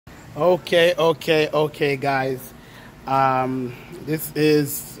Okay, guys. This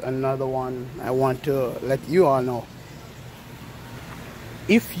is another one I want to let you all know.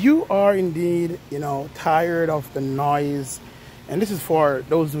 If you are indeed, tired of the noise, and this is for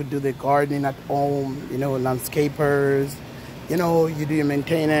those who do the gardening at home, landscapers, you do your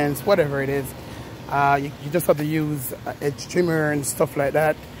maintenance, whatever it is, you just have to use a trimmer and stuff like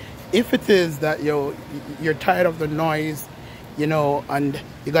that. If it is that you're tired of the noise, and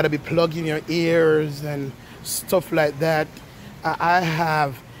you got to be plugging your ears and stuff like that, I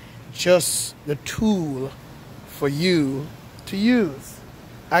have just the tool for you to use.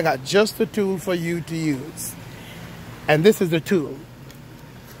 I got just the tool for you to use. And this is the tool.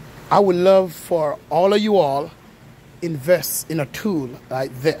 I would love for all of you all invest in a tool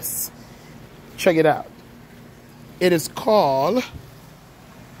like this. Check it out. It is called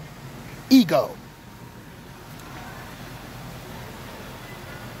Ego.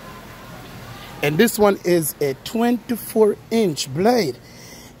 And this one is a 24-inch blade.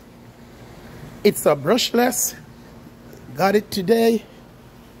 It's a brushless. Got it today.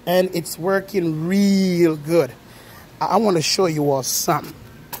 And it's working real good. I want to show you all something.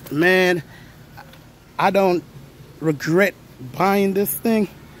 Man, I don't regret buying this thing.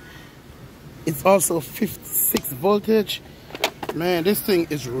 It's also 56 voltage. Man, this thing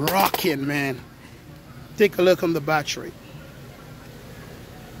is rocking, man. Take a look on the battery.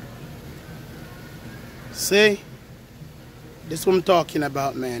 See? This is what I'm talking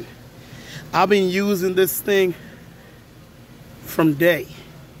about, man. I've been using this thing from day.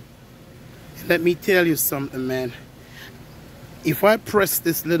 Let me tell you something, man. If I press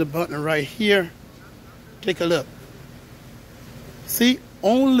this little button right here, take a look. See,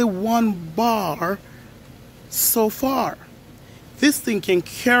 only one bar so far. This thing can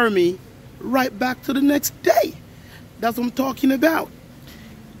carry me right back to the next day. That's what I'm talking about.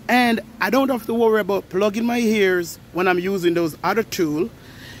 And I don't have to worry about plugging my ears when I'm using those other tools,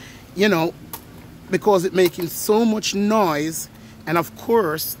 because it's making so much noise. And of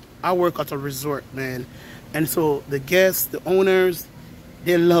course, I work at a resort, man. And so the guests, the owners,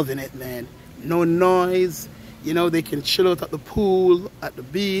 they're loving it, man. No noise. They can chill out at the pool, at the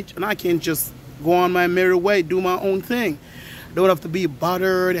beach, and I can just go on my merry way, do my own thing. Don't have to be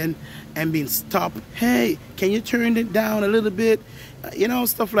bothered and being stopped. Hey, can you turn it down a little bit?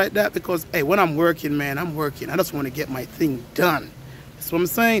 Stuff like that. Because, hey, when I'm working, man, I'm working. I just want to get my thing done. That's what I'm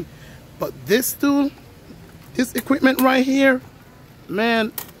saying. But this tool, this equipment right here,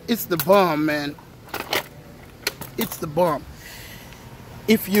 man, it's the bomb, man. It's the bomb.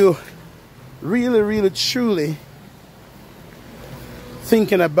 If you really truly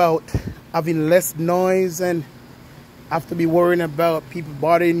thinking about having less noise and have to be worrying about people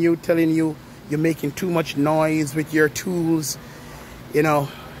bothering you, telling you you're making too much noise with your tools,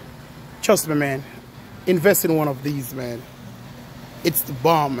 trust me, man, invest in one of these, man. It's the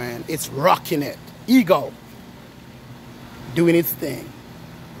bomb, man. It's rocking it. Ego doing its thing.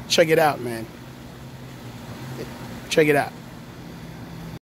 Check it out, man. Check it out.